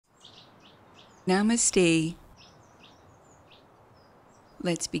Namaste.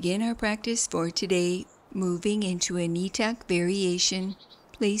 Let's begin our practice for today. Moving into a knee tuck variation,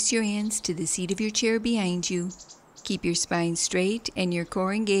 place your hands to the seat of your chair behind you. Keep your spine straight and your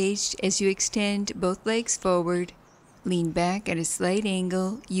core engaged as you extend both legs forward. Lean back at a slight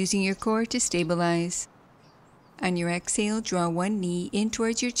angle, using your core to stabilize. On your exhale, draw one knee in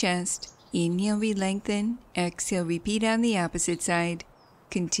towards your chest. Inhale, re-lengthen. Exhale, repeat on the opposite side.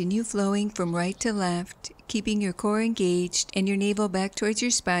 Continue flowing from right to left, keeping your core engaged and your navel back towards your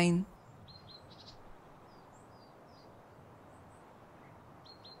spine.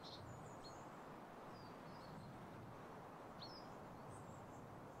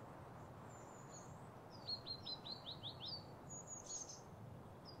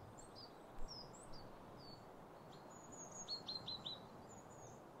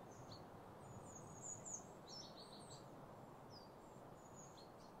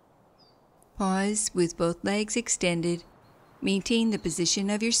 Pause with both legs extended. Maintain the position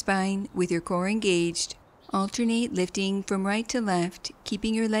of your spine with your core engaged. Alternate lifting from right to left,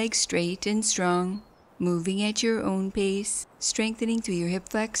 keeping your legs straight and strong. Moving at your own pace, strengthening through your hip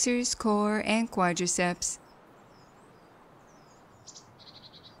flexors, core, and quadriceps.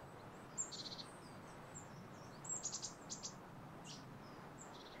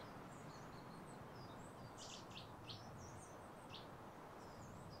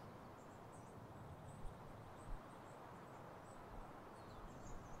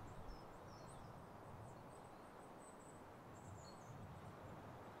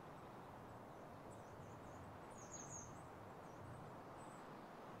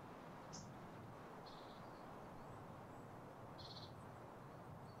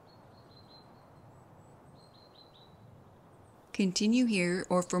 Continue here,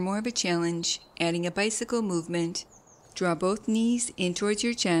 or for more of a challenge, adding a bicycle movement. Draw both knees in towards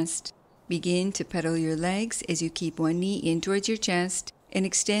your chest. Begin to pedal your legs as you keep one knee in towards your chest and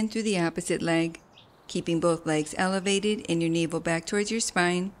extend through the opposite leg, keeping both legs elevated and your navel back towards your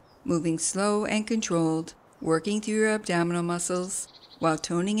spine, moving slow and controlled, working through your abdominal muscles while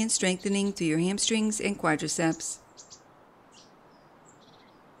toning and strengthening through your hamstrings and quadriceps.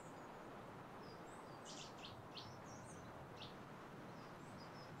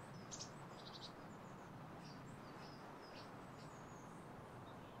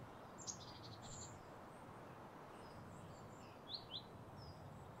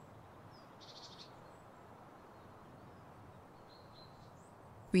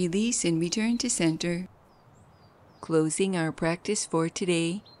 Release and return to center. Closing our practice for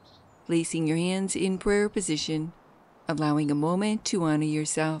today, placing your hands in prayer position, allowing a moment to honor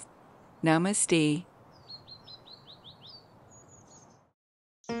yourself. Namaste.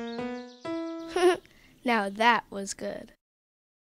 Now that was good.